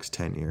within the next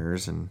 10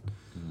 years. And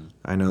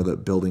I know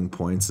that building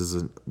points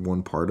is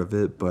one part of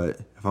it,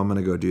 but if I'm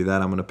going to go do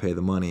that, I'm going to pay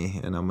the money,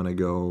 and I'm going to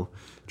go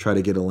try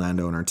to get a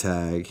landowner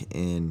tag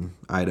in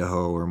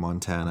Idaho or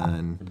Montana,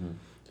 and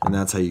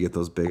that's how you get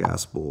those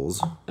big-ass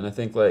bulls. And I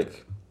think,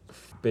 like,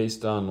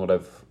 based on what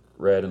I've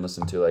read and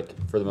listened to,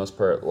 like, for the most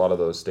part, a lot of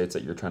those states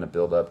that you're trying to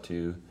build up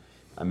to,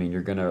 I mean,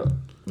 you're going to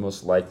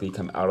most likely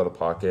come out of the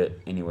pocket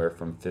anywhere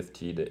from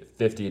 $50 to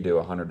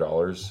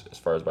 $100 as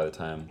far as by the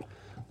time,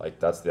 like,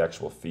 that's the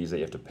actual fees that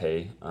you have to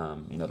pay.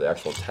 The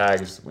actual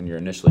tags, when you're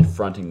initially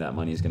fronting that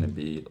money, is going to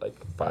be like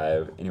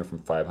anywhere from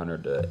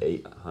 $500 to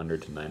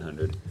 $800 to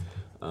 $900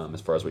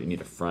 as far as what you need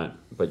to front,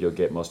 but you'll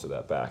get most of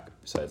that back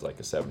besides like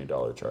a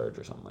 $70 charge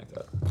or something like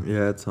that.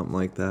 Yeah, it's something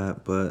like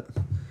that, but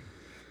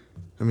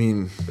I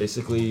mean,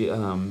 basically,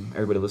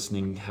 everybody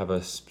listening, have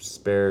a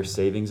spare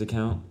savings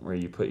account where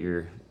you put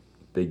your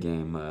big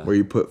game. Where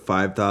you put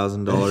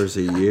 $5,000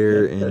 a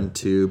year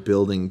into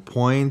building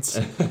points,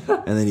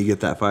 and then you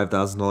get that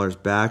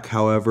 $5,000 back.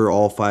 However,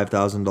 all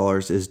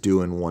 $5,000 is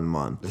due in 1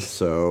 month.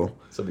 So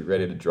be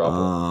ready to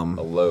drop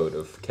a load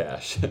of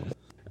cash.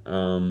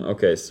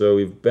 Okay, so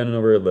we've been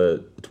over the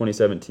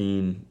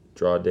 2017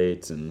 draw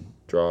dates and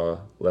draw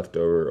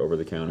leftover over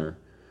the counter.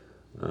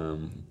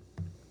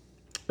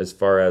 As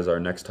far as our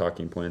next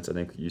talking points, I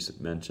think you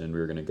mentioned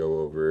we were going to go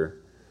over.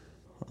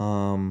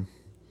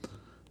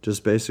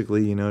 Just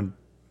basically,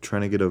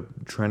 trying to get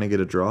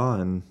a draw,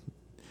 and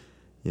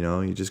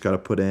you just got to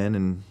put in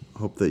and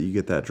hope that you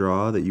get that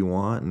draw that you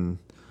want, and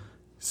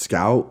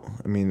scout.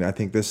 I mean, I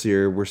think this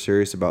year we're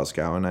serious about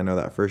scouting. I know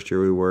that first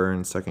year we were,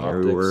 and second year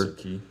we were.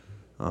 Key.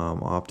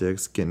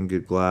 Optics, getting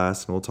good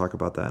glass, and we'll talk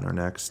about that in our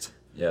next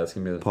that's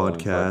gonna be the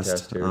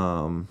podcast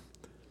here.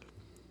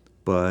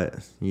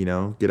 But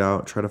get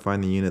out, try to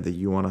find the unit that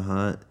you want to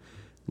hunt.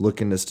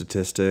 Look into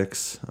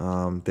statistics.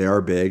 They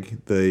are big.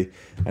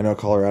 I know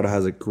Colorado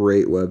has a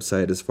great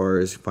website as far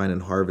as finding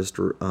harvest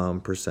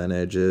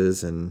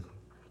percentages and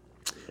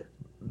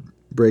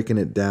breaking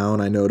it down.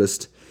 I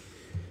noticed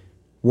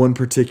one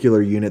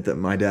particular unit that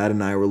my dad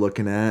and I were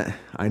looking at.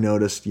 I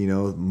noticed,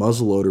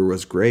 muzzleloader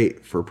was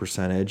great for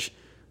percentage.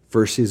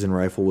 First season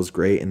rifle was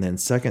great, and then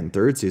second and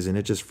third season,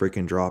 it just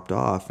freaking dropped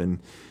off. And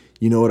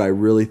what I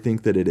really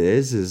think that it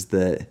is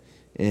that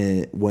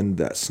when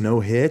that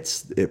snow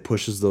hits, it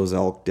pushes those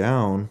elk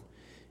down.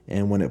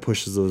 And when it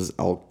pushes those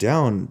elk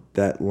down,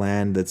 that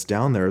land that's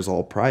down there is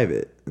all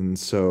private. And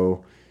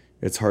so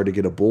it's hard to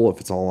get a bull if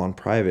it's all on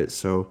private.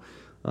 So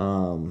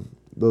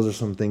those are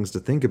some things to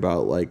think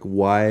about. Like,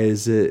 why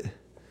is it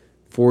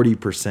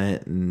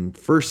 40% in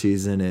first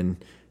season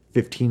and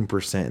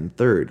 15% in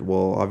third?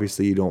 Well,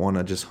 obviously you don't want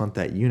to just hunt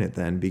that unit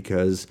then,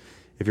 because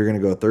if you're going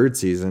to go third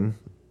season,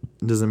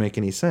 it doesn't make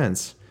any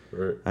sense.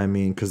 Right. I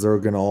mean, because they're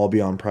going to all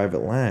be on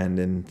private land,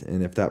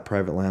 and if that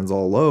private land's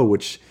all low,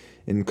 which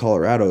in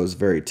Colorado is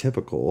very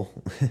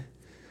typical,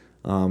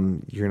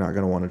 you're not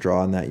going to want to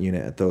draw on that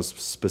unit at those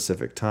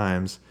specific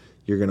times.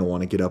 You're going to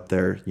want to get up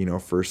there,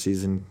 first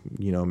season,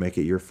 make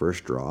it your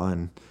first draw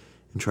and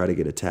try to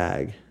get a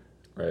tag.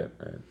 Right.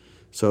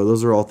 So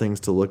those are all things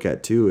to look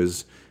at too,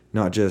 is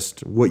not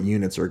just what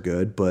units are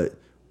good, but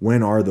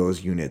when are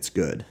those units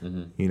good?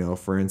 Mm-hmm.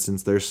 For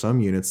instance, there's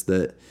some units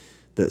that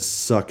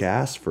suck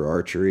ass for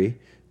archery,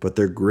 but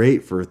they're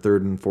great for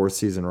third and fourth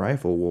season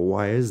rifle. Well,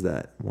 why is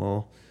that?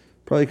 Well,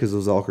 probably because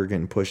those elk are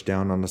getting pushed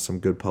down onto some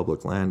good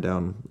public land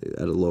down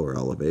at a lower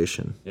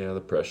elevation. Yeah, the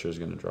pressure is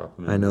going to drop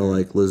them. I know,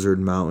 like Lizard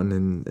Mountain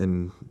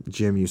and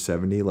GMU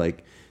 70,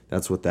 like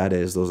that's what that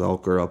is. Those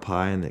elk are up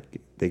high and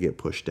they get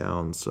pushed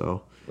down.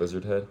 So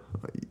Lizard Head?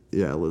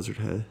 Yeah, Lizard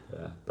Head.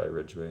 Yeah, by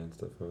Ridgeway and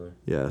stuff over there.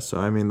 Yeah, so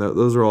I mean,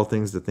 those are all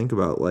things to think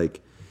about,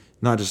 like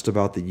not just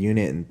about the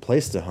unit and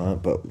place to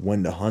hunt, but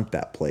when to hunt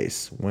that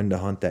place, when to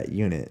hunt that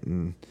unit.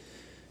 And,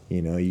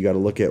 you got to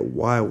look at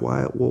why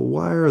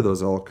are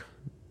those elk,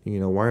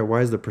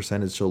 why is the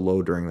percentage so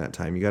low during that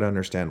time? You got to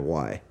understand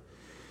why,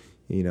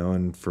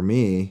 and for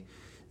me,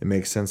 it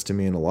makes sense to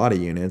me in a lot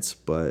of units,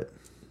 but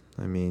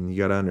I mean, you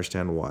got to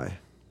understand why.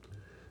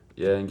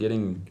 Yeah, and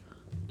getting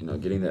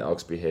the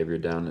elk's behavior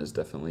down is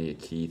definitely a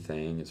key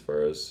thing as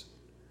far as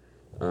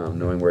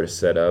knowing where to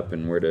set up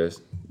and where to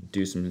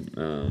do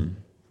some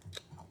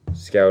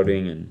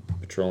scouting and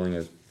patrolling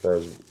as far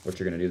as what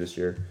you're going to do this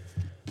year.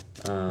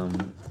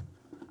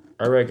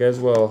 All right, guys.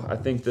 Well, I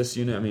think this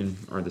podcast,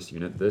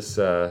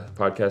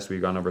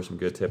 we've gone over some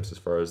good tips as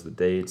far as the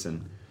dates,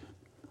 and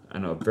I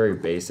know very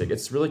basic.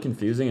 It's really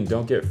confusing, and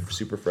don't get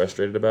super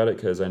frustrated about it,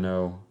 because I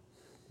know,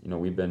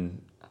 we've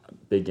been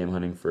big game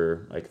hunting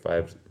for like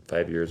five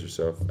years or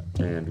so,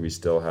 and we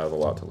still have a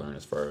lot to learn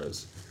as far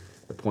as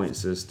the point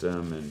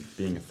system and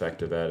being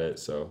effective at it.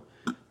 So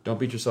don't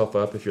beat yourself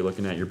up if you're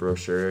looking at your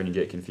brochure and you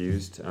get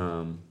confused.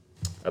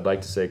 I'd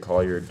like to say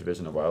call your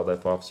Division of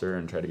Wildlife officer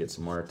and try to get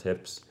some more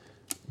tips.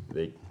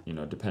 they,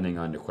 depending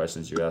on the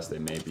questions you ask, they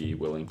may be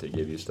willing to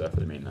give you stuff,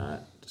 or they may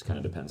not. Just kind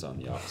of depends on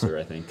the officer,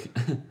 I think.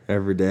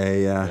 Every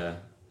day, yeah. Yeah.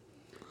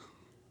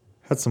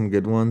 Had some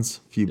good ones,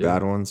 a few Yeah.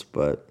 bad ones,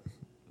 but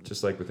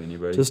Just like with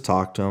anybody. just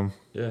talk to them.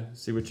 Yeah,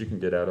 see what you can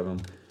get out of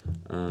them.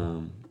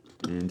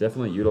 And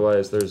definitely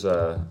utilize, there's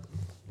the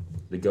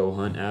Go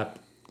Hunt app,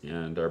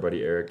 and our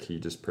buddy Eric, he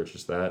just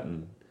purchased that,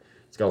 and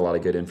it's got a lot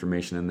of good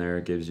information in there.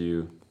 It gives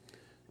you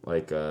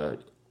like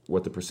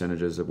what the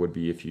percentages it would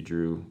be if you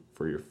drew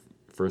for your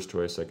first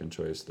choice, second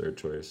choice, third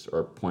choice,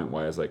 or point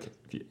wise, like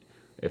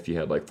if you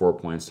had like 4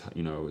 points,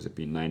 was it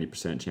be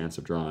 90% chance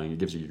of drawing? It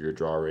gives you your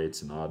draw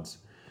rates and odds.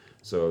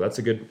 So that's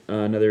a good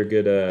another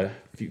good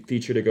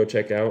feature to go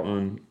check out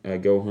on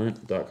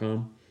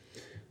gohunt.com.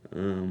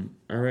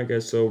 All right,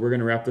 guys. So we're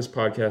gonna wrap this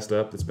podcast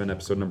up. It's been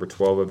episode number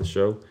 12 of the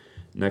show.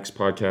 Next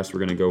podcast,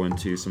 we're gonna go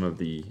into some of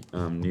the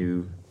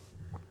new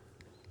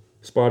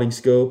spotting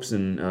scopes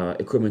and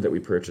equipment that we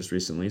purchased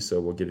recently. So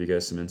we'll give you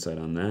guys some insight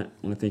on that. I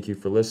want to thank you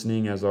for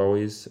listening. As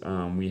always,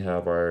 we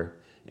have our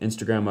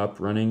Instagram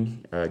up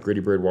running,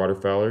 Gritty Bird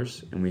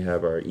Waterfowlers, and we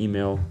have our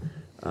email,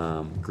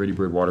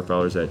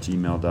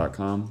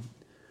 grittybirdwaterfowlers@gmail.com.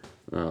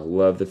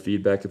 Love the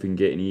feedback. If we can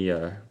get any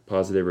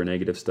positive or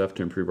negative stuff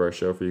to improve our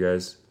show for you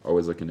guys,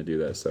 always looking to do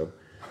that. So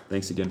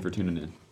thanks again for tuning in.